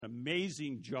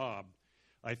amazing job.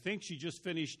 I think she just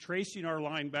finished tracing our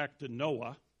line back to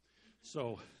Noah.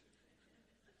 So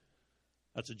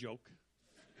that's a joke.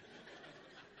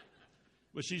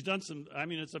 But she's done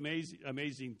it's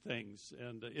amazing things.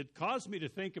 And it caused me to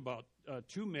think about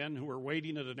two men who were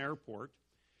waiting at an airport.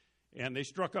 And they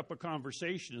struck up a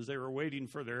conversation as they were waiting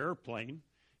for their airplane.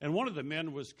 And one of the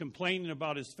men was complaining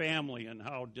about his family and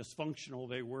how dysfunctional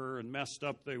they were and messed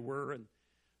up they were. And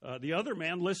the other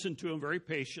man listened to him very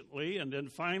patiently. And then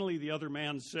finally the other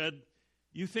man said,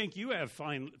 "You think you have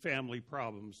family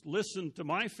problems. Listen to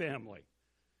my family."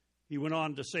 He went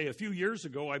on to say, "A few years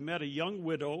ago, I met a young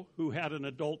widow who had an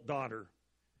adult daughter.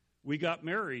 We got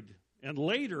married. And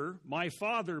later, my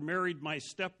father married my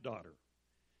stepdaughter.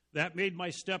 That made my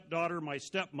stepdaughter my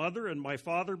stepmother, and my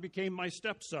father became my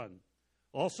stepson.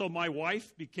 Also, my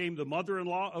wife became the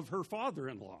mother-in-law of her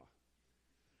father-in-law."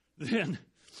 Then,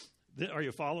 are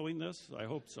you following this? I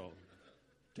hope so.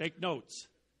 Take notes.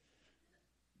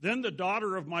 "Then the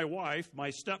daughter of my wife, my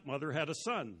stepmother, had a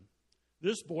son.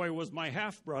 This boy was my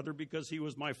half-brother because he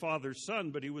was my father's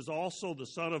son, but he was also the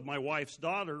son of my wife's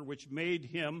daughter, which made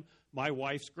him my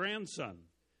wife's grandson.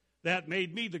 That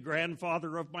made me the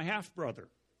grandfather of my half-brother.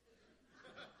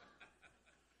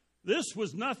 This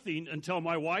was nothing until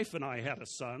my wife and I had a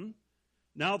son.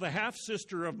 Now the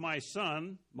half-sister of my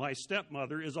son, my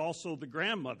stepmother, is also the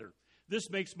grandmother. This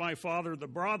makes my father the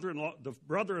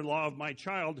brother-in-law of my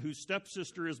child, whose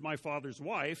stepsister is my father's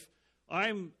wife.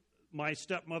 I'm my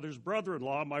stepmother's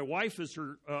brother-in-law. My wife is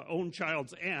her own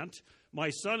child's aunt. My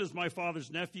son is my father's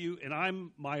nephew, and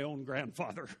I'm my own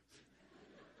grandfather."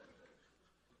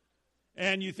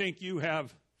 And you think you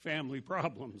have family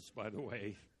problems, by the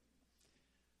way.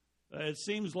 It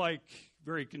seems like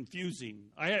very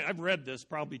confusing. I've read this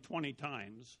probably 20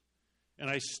 times, and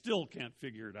I still can't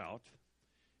figure it out.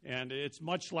 And it's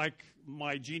much like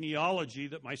my genealogy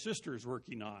that my sister is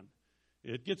working on.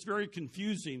 It gets very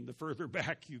confusing the further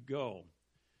back you go.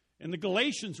 And the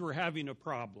Galatians were having a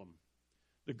problem.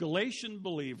 The Galatian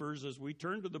believers, as we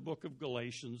turn to the book of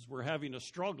Galatians, were having a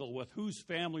struggle with whose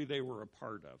family they were a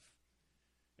part of.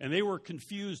 And they were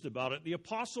confused about it. The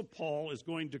Apostle Paul is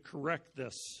going to correct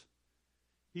this.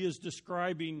 He is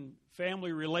describing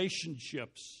family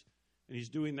relationships, and he's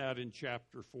doing that in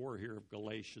chapter 4 here of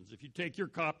Galatians. If you take your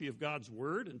copy of God's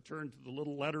Word and turn to the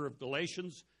little letter of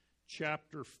Galatians,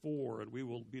 chapter 4, and we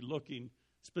will be looking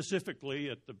specifically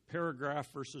at the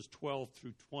paragraph verses 12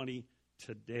 through 20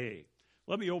 today.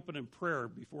 Let me open in prayer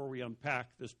before we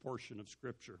unpack this portion of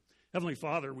Scripture. Heavenly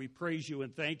Father, we praise you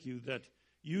and thank you that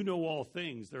you know all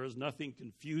things. There is nothing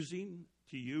confusing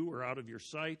to you or out of your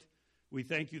sight. We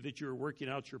thank you that you are working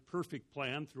out your perfect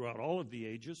plan throughout all of the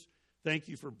ages. Thank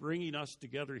you for bringing us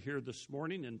together here this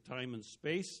morning in time and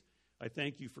space. I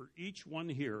thank you for each one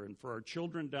here and for our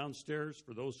children downstairs,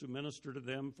 for those who minister to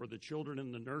them, for the children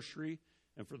in the nursery,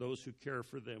 and for those who care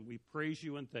for them. We praise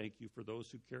you and thank you for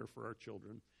those who care for our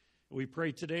children. And we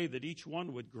pray today that each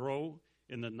one would grow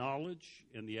in the knowledge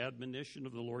and the admonition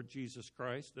of the Lord Jesus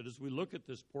Christ, that as we look at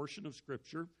this portion of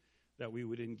Scripture, that we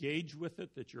would engage with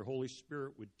it, that your Holy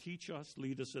Spirit would teach us,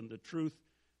 lead us in the truth,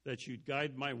 that you'd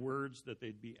guide my words, that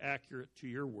they'd be accurate to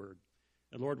your word.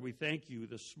 And Lord, we thank you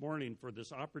this morning for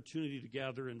this opportunity to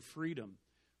gather in freedom.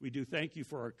 We do thank you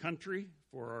for our country,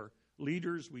 for our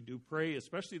leaders. We do pray,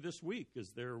 especially this week,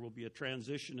 as there will be a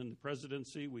transition in the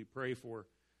presidency. We pray for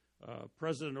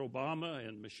President Obama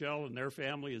and Michelle and their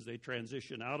family as they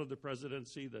transition out of the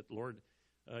presidency, that, Lord,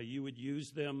 you would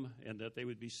use them and that they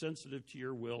would be sensitive to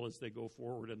your will as they go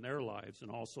forward in their lives. And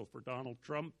also for Donald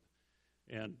Trump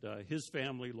and his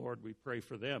family, Lord, we pray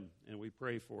for them. And we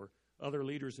pray for other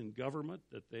leaders in government,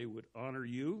 that they would honor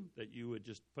you, that you would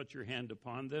just put your hand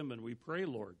upon them. And we pray,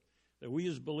 Lord, that we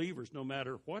as believers, no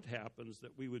matter what happens,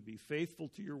 that we would be faithful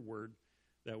to your word,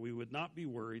 that we would not be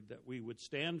worried, that we would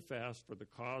stand fast for the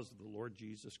cause of the Lord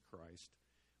Jesus Christ.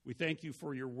 We thank you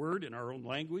for your word in our own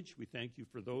language. We thank you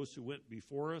for those who went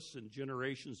before us and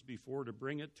generations before to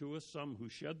bring it to us, some who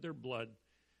shed their blood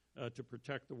to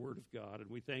protect the word of God. And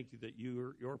we thank you that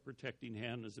your protecting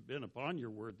hand has been upon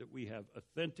your word, that we have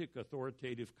authentic,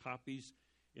 authoritative copies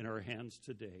in our hands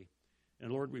today.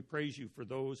 And Lord, we praise you for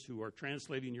those who are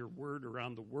translating your word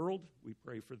around the world. We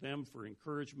pray for them for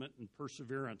encouragement and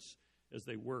perseverance as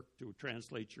they work to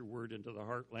translate your word into the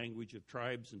heart language of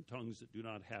tribes and tongues that do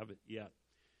not have it yet.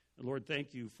 And Lord,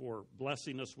 thank you for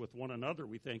blessing us with one another.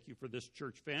 We thank you for this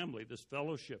church family, this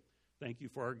fellowship. Thank you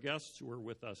for our guests who are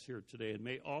with us here today. And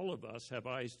may all of us have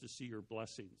eyes to see your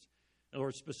blessings. And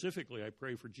Lord, specifically, I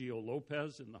pray for Gio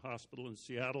Lopez in the hospital in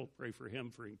Seattle. Pray for him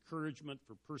for encouragement,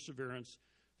 for perseverance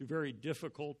through very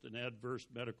difficult and adverse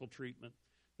medical treatment.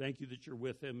 Thank you that you're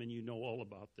with him and you know all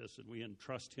about this, and we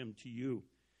entrust him to you.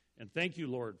 And thank you,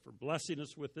 Lord, for blessing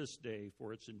us with this day,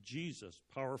 for it's in Jesus'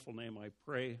 powerful name I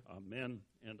pray. Amen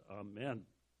and amen.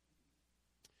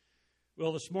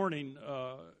 Well, this morning,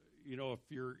 if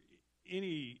you're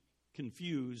any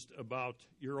confused about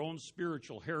your own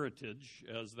spiritual heritage,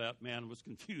 as that man was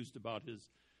confused about his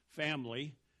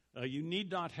family, you need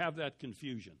not have that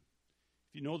confusion.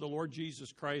 If you know the Lord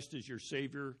Jesus Christ as your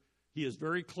Savior, he is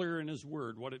very clear in his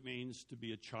word what it means to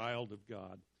be a child of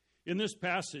God. In this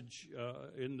passage,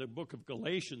 in the book of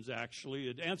Galatians, actually,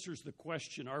 it answers the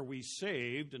question, are we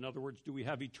saved? In other words, do we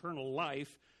have eternal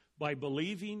life by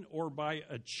believing or by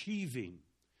achieving?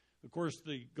 Of course,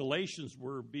 the Galatians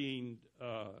were being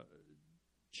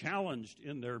challenged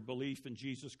in their belief in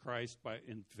Jesus Christ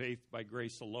in faith by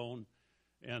grace alone,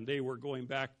 and they were going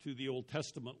back to the Old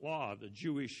Testament law. The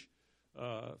Jewish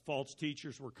false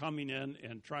teachers were coming in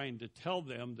and trying to tell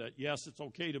them that, yes, it's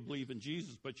okay to believe in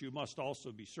Jesus, but you must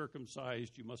also be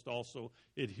circumcised. You must also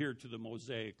adhere to the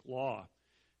Mosaic law.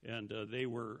 And they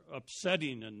were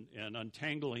upsetting and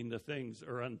untangling the things,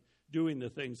 or undoing the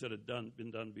things that had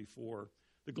been done before.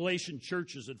 The Galatian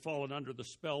churches had fallen under the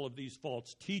spell of these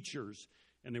false teachers,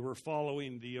 and they were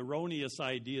following the erroneous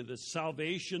idea that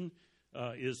salvation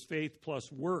is faith plus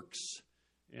works.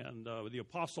 And the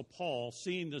Apostle Paul,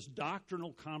 seeing this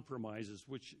doctrinal compromises,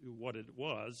 which what it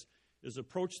was, is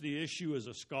approached the issue as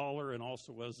a scholar and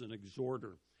also as an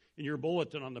exhorter. In your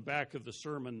bulletin on the back of the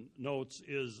sermon notes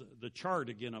is the chart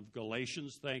again of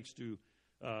Galatians. Thanks to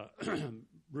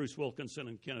Bruce Wilkinson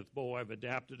and Kenneth Bowe, I've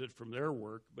adapted it from their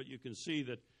work. But you can see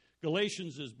that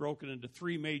Galatians is broken into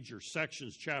three major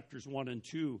sections, chapters 1 and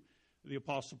 2. The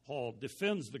Apostle Paul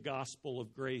defends the gospel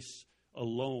of grace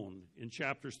alone. In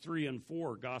chapters 3 and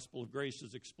 4, gospel of grace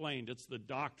is explained. It's the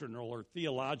doctrinal or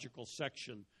theological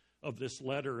section of this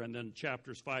letter. And then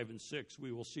chapters 5 and 6,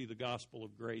 we will see the gospel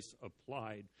of grace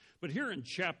applied. But here in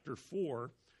chapter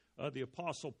 4, the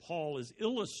Apostle Paul is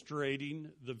illustrating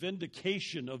the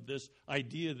vindication of this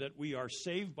idea that we are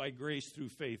saved by grace through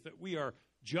faith, that we are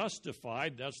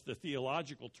justified, that's the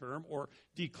theological term, or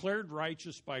declared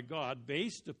righteous by God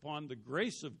based upon the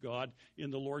grace of God in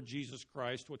the Lord Jesus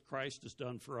Christ, what Christ has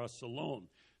done for us alone.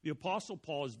 The Apostle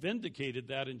Paul has vindicated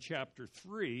that in chapter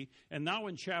 3, and now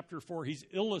in chapter 4 he's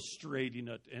illustrating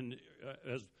it. And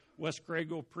as Wes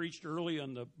Crago preached early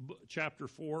in the chapter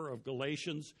 4 of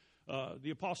Galatians,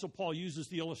 the Apostle Paul uses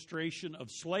the illustration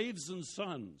of slaves and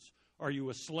sons. Are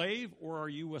you a slave or are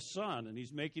you a son? And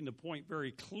he's making the point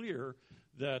very clear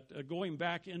that going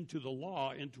back into the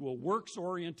law, into a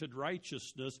works-oriented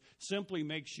righteousness, simply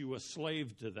makes you a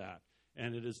slave to that.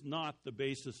 And it is not the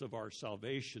basis of our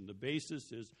salvation. The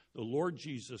basis is the Lord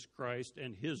Jesus Christ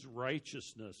and his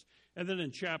righteousness. And then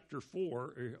in chapter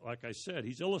 4, like I said,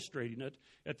 he's illustrating it.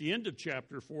 At the end of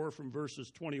chapter 4, from verses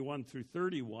 21 through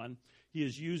 31, he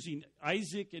is using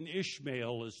Isaac and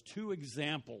Ishmael as two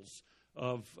examples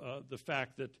of the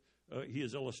fact that he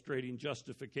is illustrating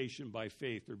justification by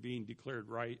faith, or being declared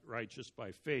righteous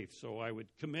by faith. So I would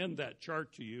commend that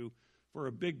chart to you for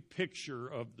a big picture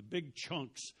of the big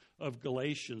chunks of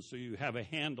Galatians, so you have a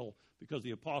handle, because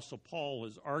the Apostle Paul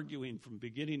is arguing from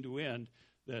beginning to end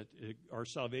that our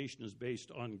salvation is based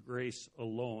on grace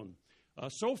alone.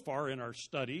 So far in our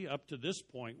study, up to this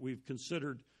point, we've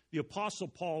considered the Apostle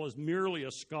Paul as merely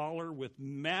a scholar with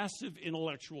massive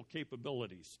intellectual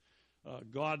capabilities.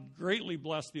 God greatly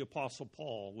blessed the Apostle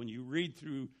Paul. When you read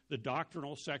through the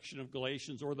doctrinal section of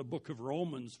Galatians or the book of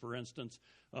Romans, for instance,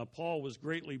 Paul was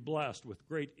greatly blessed with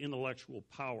great intellectual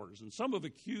powers. And some have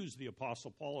accused the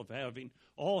Apostle Paul of having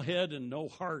all head and no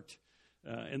heart.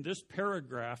 And this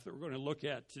paragraph that we're going to look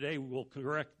at today will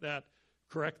correct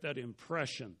that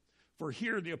impression. For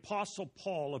here, the Apostle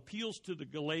Paul appeals to the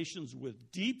Galatians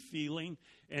with deep feeling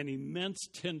and immense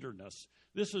tenderness.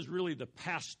 This is really the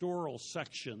pastoral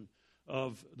section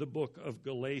of the book of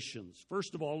Galatians.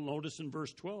 First of all, notice in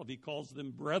verse 12, he calls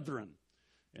them brethren.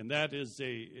 And that is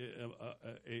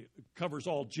covers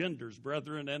all genders,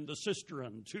 brethren and the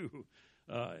sisterin too.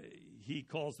 He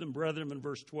calls them brethren in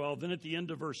verse 12. Then at the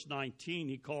end of verse 19,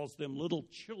 he calls them little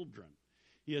children.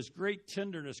 He has great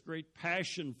tenderness, great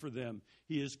passion for them.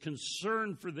 He is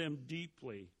concerned for them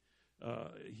deeply.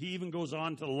 He even goes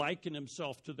on to liken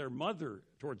himself to their mother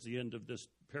towards the end of this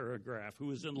paragraph,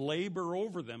 who is in labor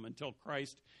over them until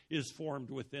Christ is formed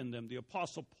within them. The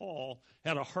Apostle Paul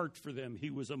had a heart for them. He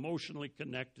was emotionally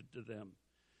connected to them.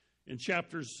 In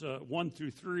chapters 1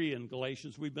 through 3 in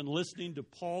Galatians, we've been listening to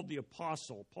Paul the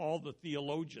Apostle, Paul the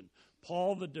theologian,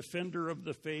 Paul the defender of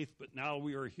the faith, but now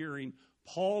we are hearing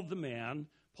Paul the man,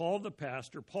 Paul the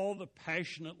pastor, Paul the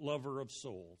passionate lover of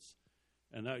souls.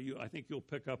 And I think you'll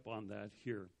pick up on that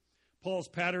here. Paul's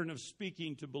pattern of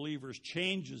speaking to believers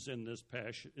changes in this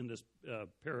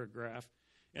paragraph,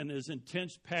 and his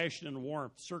intense passion and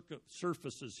warmth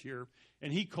surfaces here.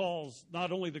 And he calls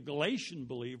not only the Galatian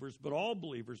believers, but all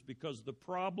believers, because the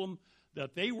problem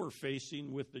that they were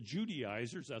facing with the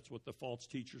Judaizers, that's what the false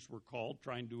teachers were called,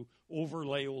 trying to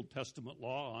overlay Old Testament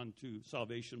law onto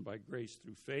salvation by grace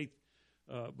through faith.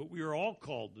 But we are all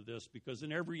called to this, because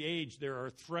in every age there are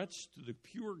threats to the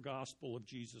pure gospel of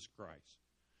Jesus Christ.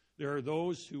 There are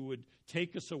those who would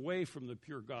take us away from the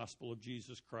pure gospel of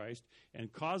Jesus Christ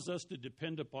and cause us to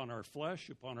depend upon our flesh,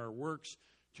 upon our works,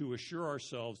 to assure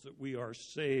ourselves that we are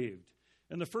saved.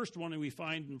 And the first one we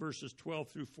find in verses 12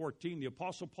 through 14, the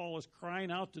Apostle Paul is crying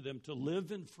out to them to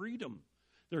live in freedom.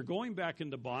 They're going back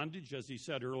into bondage, as he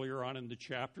said earlier on in the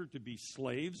chapter, to be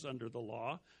slaves under the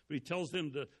law. But he tells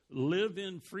them to live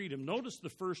in freedom. Notice the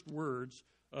first words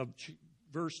of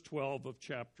verse 12 of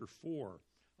chapter 4.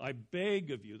 I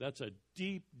beg of you, that's a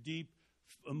deep, deep,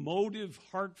 emotive,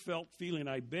 heartfelt feeling.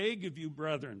 I beg of you,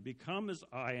 brethren, become as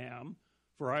I am,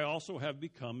 for I also have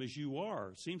become as you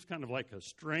are. Seems kind of like a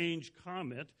strange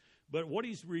comment, but what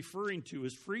he's referring to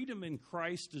is freedom in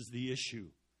Christ is the issue.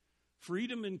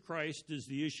 Freedom in Christ is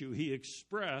the issue. He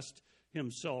expressed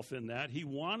himself in that. He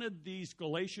wanted these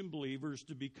Galatian believers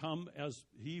to become as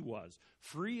he was,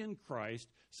 free in Christ,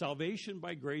 salvation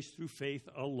by grace through faith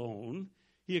alone.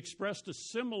 He expressed a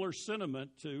similar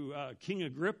sentiment to King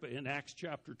Agrippa in Acts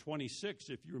chapter 26,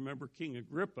 if you remember King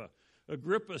Agrippa.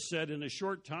 Agrippa said, in a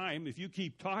short time, if you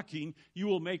keep talking, you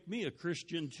will make me a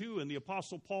Christian too. And the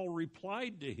Apostle Paul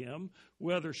replied to him,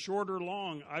 whether short or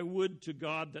long, I would to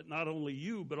God that not only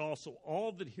you, but also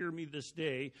all that hear me this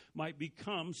day might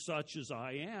become such as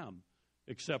I am,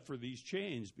 except for these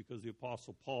chains, because the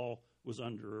Apostle Paul was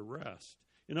under arrest.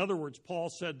 In other words, Paul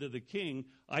said to the king,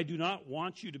 I do not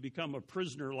want you to become a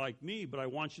prisoner like me, but I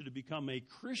want you to become a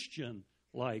Christian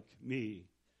like me.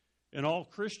 And all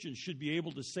Christians should be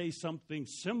able to say something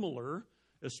similar,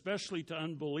 especially to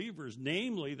unbelievers,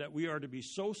 namely that we are to be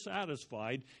so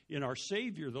satisfied in our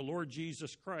Savior, the Lord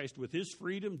Jesus Christ, with his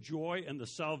freedom, joy, and the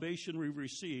salvation we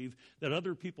receive, that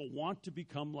other people want to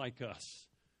become like us.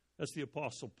 That's the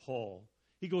Apostle Paul.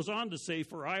 He goes on to say,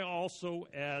 for I also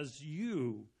as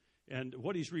you. And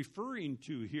what he's referring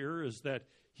to here is that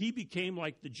he became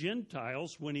like the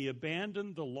Gentiles when he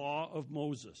abandoned the law of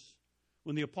Moses.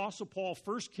 When the Apostle Paul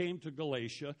first came to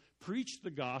Galatia, preached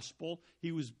the gospel,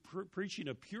 he was preaching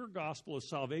a pure gospel of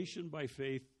salvation by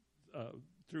faith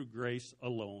through grace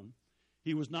alone.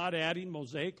 He was not adding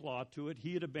Mosaic law to it.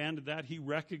 He had abandoned that. He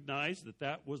recognized that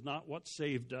that was not what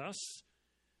saved us.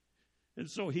 And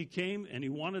so he came and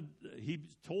he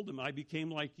told them, I became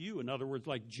like you. In other words,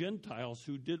 like Gentiles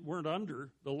who weren't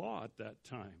under the law at that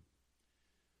time.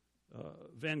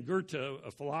 Van Goethe,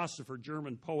 a philosopher,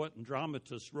 German poet and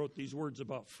dramatist, wrote these words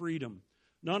about freedom.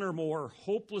 None are more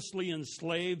hopelessly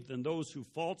enslaved than those who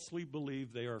falsely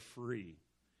believe they are free.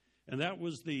 And that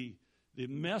was the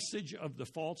message of the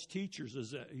false teachers,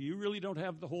 is that you really don't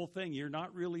have the whole thing. You're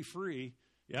not really free.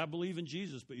 Yeah, I believe in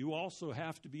Jesus, but you also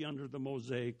have to be under the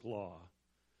Mosaic law.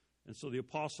 And so the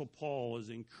Apostle Paul is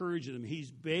encouraging them.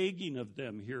 He's begging of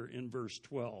them here in verse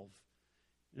 12.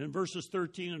 And in verses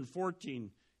 13 and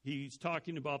 14, he's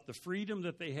talking about the freedom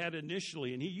that they had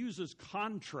initially. And he uses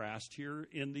contrast here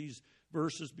in these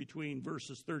verses between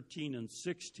verses 13 and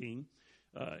 16.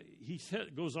 He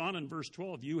goes on in verse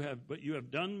 12, but you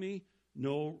have done me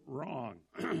no wrong.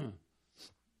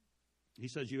 He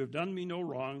says, you have done me no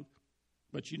wrong,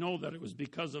 but you know that it was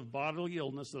because of bodily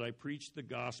illness that I preached the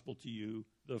gospel to you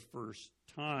the first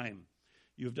time.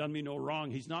 You have done me no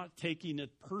wrong. He's not taking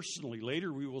it personally.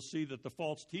 Later we will see that the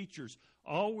false teachers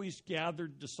always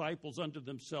gathered disciples unto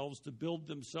themselves to build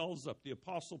themselves up. The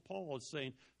Apostle Paul is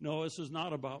saying, no, this is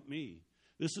not about me.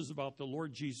 This is about the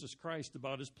Lord Jesus Christ,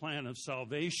 about his plan of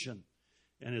salvation.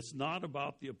 And it's not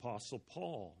about the Apostle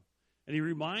Paul. And he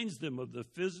reminds them of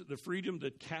the freedom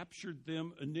that captured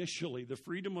them initially, the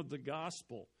freedom of the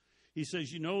gospel. He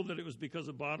says, you know that it was because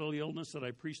of bodily illness that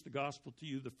I preached the gospel to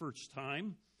you the first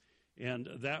time. And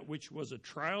that which was a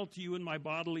trial to you in my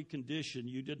bodily condition,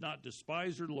 you did not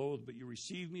despise or loathe, but you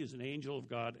received me as an angel of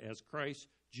God, as Christ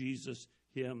Jesus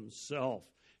himself.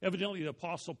 Evidently, the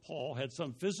Apostle Paul had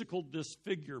some physical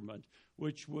disfigurement,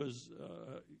 which was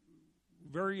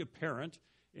very apparent.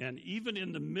 And even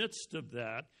in the midst of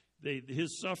that,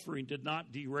 his suffering did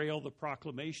not derail the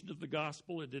proclamation of the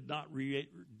gospel. It did not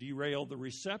derail the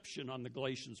reception on the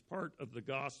Galatians' part of the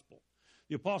gospel.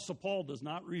 The Apostle Paul does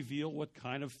not reveal what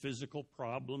kind of physical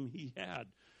problem he had.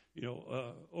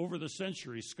 Over the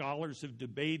centuries, scholars have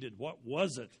debated what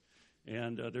was it.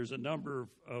 And there's a number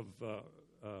of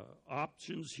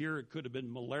options here. It could have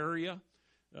been malaria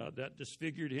that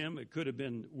disfigured him. It could have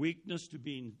been weakness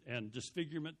and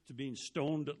disfigurement to being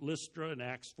stoned at Lystra in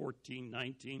Acts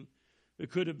 14:19. It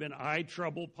could have been eye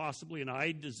trouble, possibly an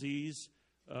eye disease,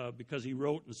 because he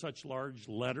wrote in such large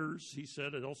letters, he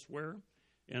said elsewhere,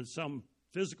 and some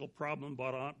physical problem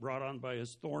brought on by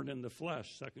his thorn in the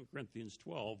flesh, 2 Corinthians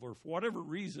 12, or for whatever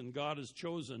reason, God has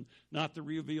chosen not to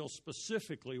reveal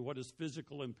specifically what his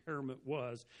physical impairment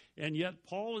was. And yet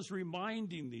Paul is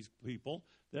reminding these people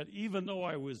that even though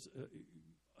I was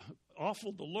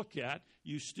awful to look at,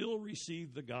 you still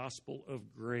received the gospel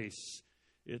of grace.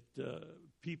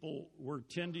 People were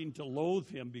tending to loathe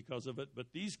him because of it,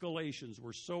 but these Galatians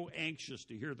were so anxious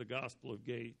to hear the gospel of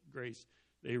grace,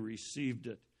 they received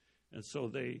it. And so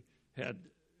they had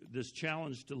this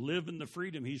challenge to live in the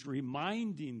freedom. He's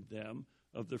reminding them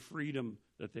of the freedom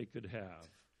that they could have.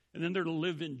 And then they're to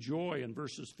live in joy in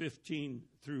verses 15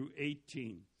 through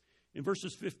 18. In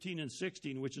verses 15 and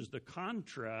 16, which is the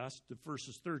contrast to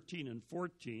verses 13 and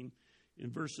 14, in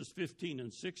verses 15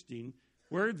 and 16,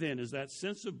 where then is that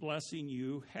sense of blessing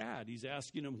you had? He's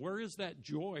asking them, where is that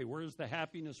joy? Where is the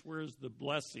happiness? Where is the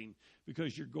blessing?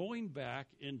 Because you're going back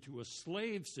into a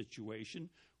slave situation,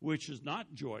 which is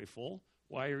not joyful.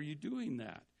 Why are you doing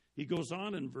that? He goes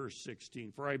on in verse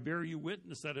 16, for I bear you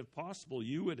witness that if possible,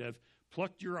 you would have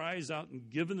plucked your eyes out and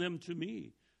given them to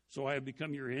me. So I have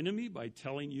become your enemy by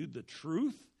telling you the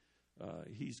truth.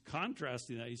 He's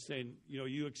contrasting that. He's saying,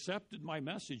 you accepted my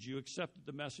message. You accepted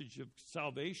the message of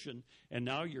salvation, and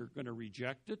now you're going to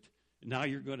reject it. And now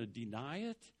you're going to deny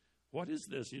it. What is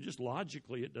this? Just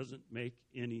logically, it doesn't make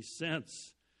any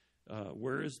sense.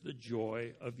 Where is the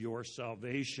joy of your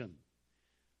salvation?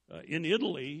 In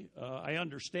Italy, I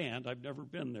understand, I've never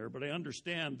been there, but I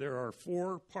understand there are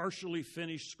 4 partially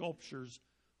finished sculptures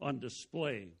on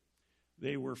display.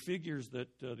 They were figures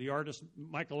that the artist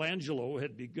Michelangelo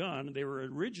had begun. They were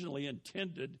originally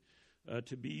intended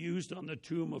to be used on the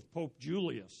tomb of Pope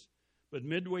Julius. But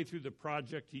midway through the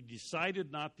project, he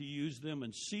decided not to use them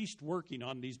and ceased working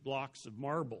on these blocks of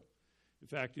marble. In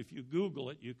fact, if you Google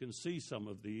it, you can see some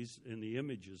of these in the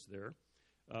images there.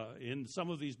 In some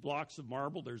of these blocks of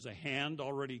marble, there's a hand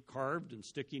already carved and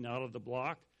sticking out of the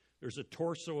block. There's a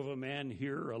torso of a man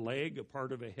here, a leg, a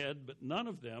part of a head, but none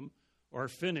of them are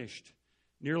finished.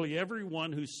 Nearly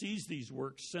everyone who sees these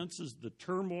works senses the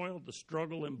turmoil, the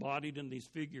struggle embodied in these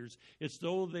figures. It's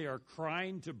though they are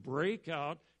crying to break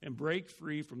out and break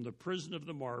free from the prison of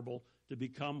the marble to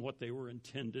become what they were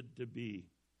intended to be.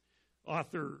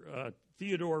 Author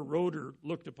Theodore Roeder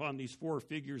looked upon these 4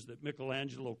 figures that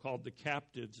Michelangelo called the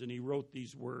captives, and he wrote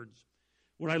these words.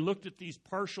 When I looked at these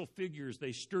partial figures,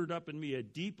 they stirred up in me a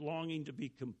deep longing to be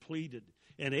completed,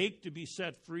 an ache to be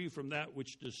set free from that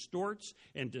which distorts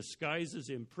and disguises,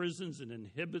 imprisons, and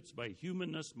inhibits by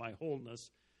humanness my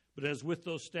wholeness. But as with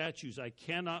those statues, I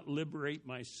cannot liberate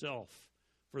myself.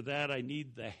 For that I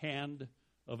need the hand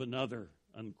of another,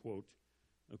 unquote.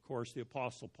 Of course, the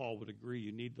Apostle Paul would agree.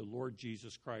 You need the Lord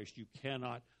Jesus Christ. You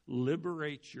cannot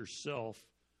liberate yourself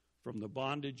from the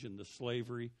bondage and the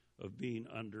slavery of being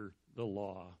under the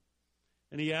law.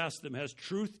 And he asked them, has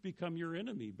truth become your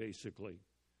enemy, basically?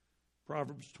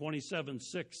 Proverbs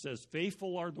 27:6 says,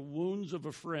 faithful are the wounds of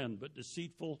a friend, but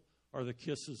deceitful are the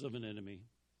kisses of an enemy.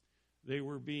 They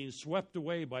were being swept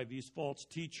away by these false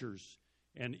teachers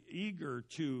and eager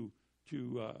to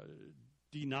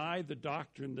deny the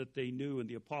doctrine that they knew, and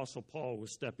the Apostle Paul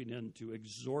was stepping in to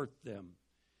exhort them.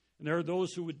 And there are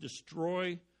those who would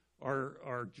destroy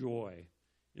our joy.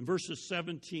 In verses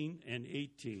 17 and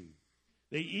 18,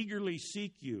 they eagerly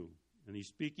seek you. And he's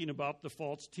speaking about the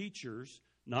false teachers,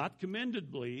 not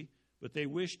commendably, but they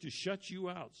wish to shut you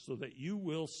out so that you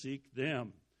will seek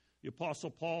them. The Apostle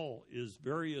Paul is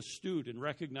very astute in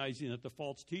recognizing that the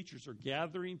false teachers are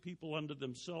gathering people unto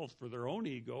themselves for their own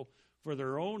ego, for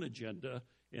their own agenda,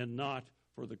 and not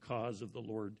for the cause of the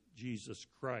Lord Jesus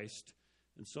Christ.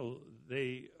 And so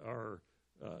they are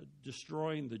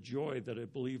destroying the joy that a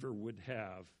believer would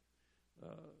have.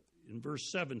 In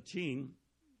verse 17,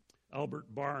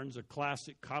 Albert Barnes, a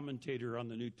classic commentator on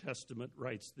the New Testament,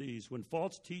 writes these: when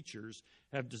false teachers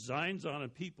have designs on a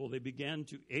people, they begin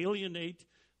to alienate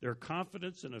their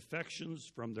confidence and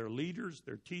affections from their leaders,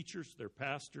 their teachers, their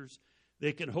pastors.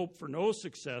 They can hope for no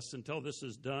success until this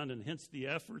is done, and hence the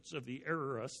efforts of the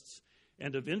errorists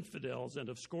and of infidels and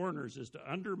of scorners is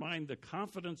to undermine the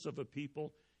confidence of a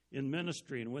people in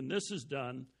ministry. And when this is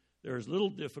done, there is little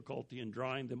difficulty in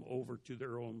drawing them over to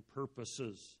their own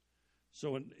purposes.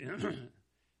 So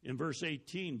in verse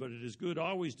 18, but it is good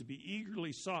always to be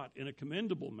eagerly sought in a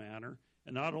commendable manner,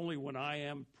 and not only when I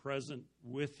am present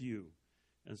with you.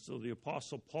 And so the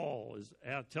Apostle Paul is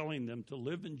telling them to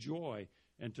live in joy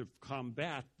and to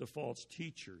combat the false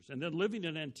teachers. And then living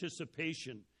in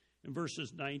anticipation in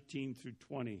verses 19 through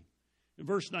 20. In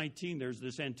verse 19, there's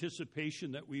this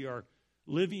anticipation that we are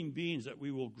living beings, that we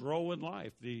will grow in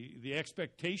life. The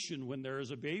expectation when there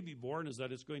is a baby born is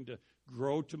that it's going to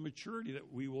grow to maturity,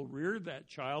 that we will rear that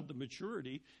child to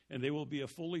maturity, and they will be a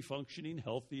fully functioning,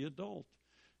 healthy adult.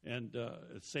 And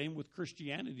same with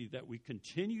Christianity, that we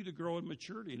continue to grow in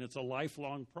maturity, and it's a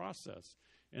lifelong process.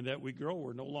 And that we grow,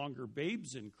 we're no longer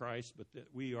babes in Christ, but that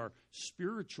we are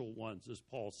spiritual ones, as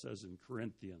Paul says in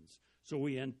Corinthians. So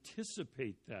we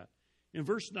anticipate that. In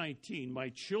verse 19, my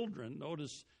children,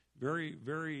 notice very,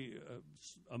 very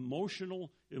emotional,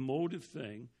 emotive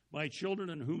thing. My children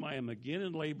in whom I am again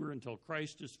in labor until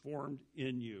Christ is formed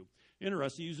in you.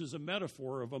 Interesting, he uses a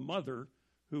metaphor of a mother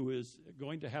who is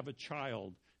going to have a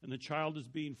child, and the child is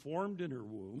being formed in her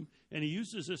womb, and he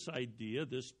uses this idea,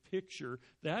 this picture.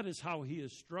 That is how he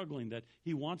is struggling, that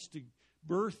he wants to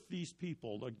birth these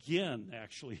people again,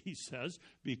 actually, he says,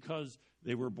 because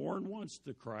they were born once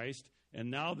to Christ, and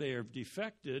now they have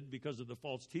defected because of the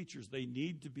false teachers. They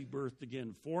need to be birthed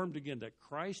again, formed again, that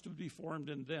Christ would be formed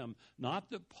in them. Not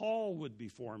that Paul would be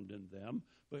formed in them,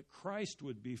 but Christ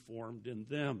would be formed in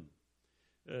them.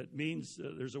 It means,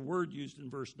 there's a word used in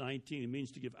verse 19. It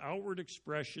means to give outward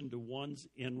expression to one's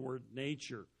inward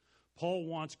nature. Paul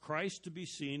wants Christ to be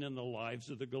seen in the lives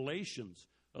of the Galatians.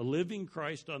 A living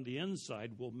Christ on the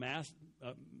inside will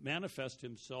manifest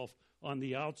himself on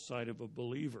the outside of a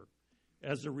believer.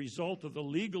 As a result of the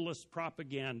legalist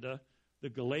propaganda, the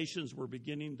Galatians were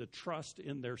beginning to trust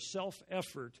in their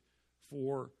self-effort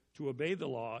to obey the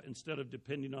law instead of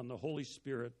depending on the Holy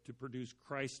Spirit to produce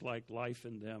Christ-like life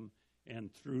in them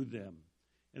and through them.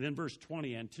 And then verse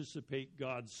 20, anticipate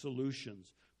God's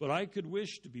solutions. But I could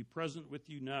wish to be present with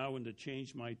you now and to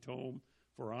change my tone,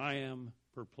 for I am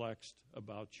perplexed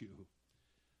about you.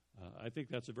 I think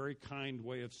that's a very kind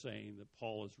way of saying that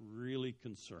Paul is really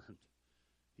concerned.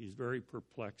 He's very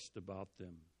perplexed about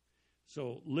them.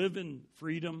 So live in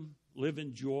freedom, live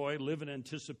in joy, live in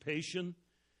anticipation.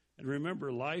 And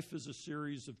remember, life is a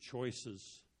series of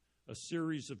choices. A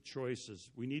series of choices.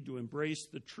 We need to embrace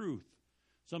the truth.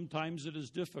 Sometimes it is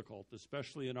difficult,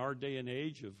 especially in our day and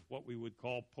age of what we would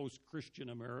call post-Christian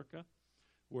America,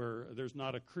 where there's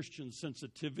not a Christian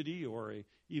sensitivity or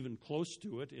even close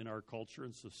to it in our culture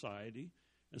and society.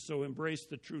 And so embrace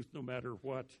the truth no matter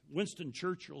what. Winston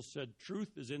Churchill said,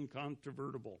 truth is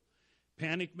incontrovertible.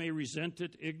 Panic may resent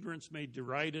it, ignorance may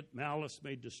deride it, malice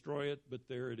may destroy it, but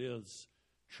there it is.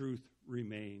 Truth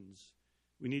remains.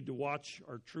 We need to watch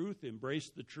our truth, embrace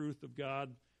the truth of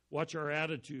God, watch our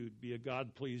attitude, be a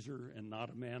God-pleaser and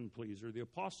not a man-pleaser. The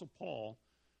Apostle Paul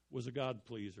was a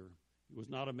God-pleaser. He was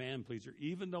not a man-pleaser.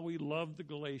 Even though he loved the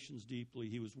Galatians deeply,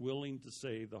 he was willing to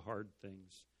say the hard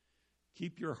things.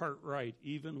 Keep your heart right,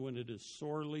 even when it is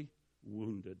sorely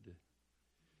wounded.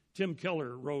 Tim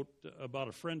Keller wrote about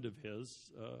a friend of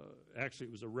his, actually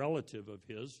it was a relative of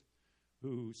his,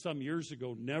 who some years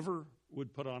ago never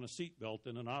would put on a seatbelt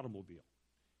in an automobile.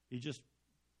 He just,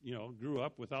 grew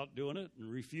up without doing it and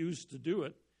refused to do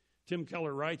it. Tim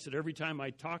Keller writes that every time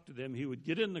I talked to them, he would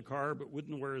get in the car but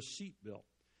wouldn't wear a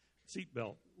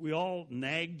seatbelt. We all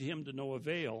nagged him to no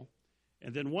avail.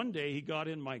 And then one day he got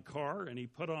in my car and he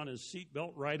put on his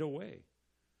seatbelt right away.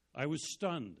 I was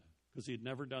stunned because he had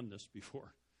never done this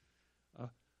before.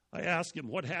 I asked him,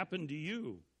 what happened to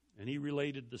you? And he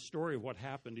related the story of what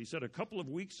happened. He said, a couple of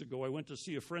weeks ago, I went to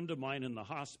see a friend of mine in the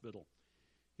hospital.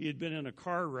 He had been in a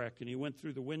car wreck and he went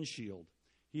through the windshield.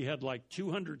 He had like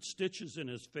 200 stitches in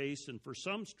his face, and for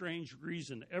some strange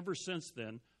reason, ever since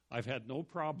then, I've had no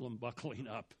problem buckling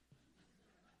up.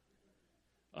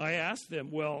 I asked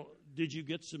them, well, did you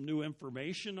get some new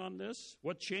information on this?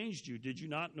 What changed you? Did you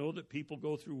not know that people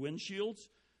go through windshields?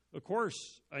 Of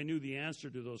course, I knew the answer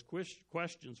to those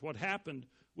questions. What happened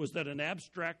was that an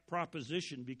abstract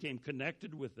proposition became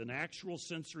connected with an actual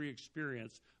sensory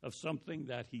experience of something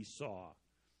that he saw.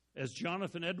 As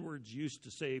Jonathan Edwards used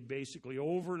to say basically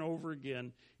over and over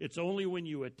again, it's only when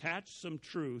you attach some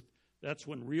truth that's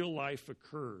when real life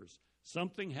occurs.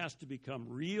 Something has to become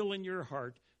real in your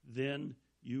heart, then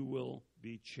you will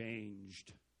be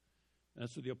changed.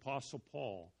 That's what the Apostle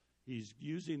Paul, he's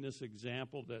using this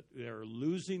example that they're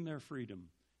losing their freedom.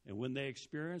 And when they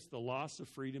experience the loss of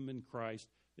freedom in Christ,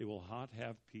 they will not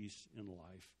have peace in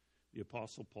life. The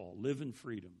Apostle Paul, live in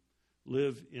freedom,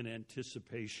 live in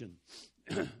anticipation,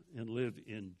 and live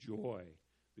in joy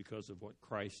because of what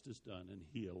Christ has done and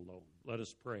he alone. Let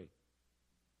us pray.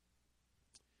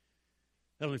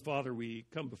 Heavenly Father, we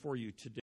come before you today.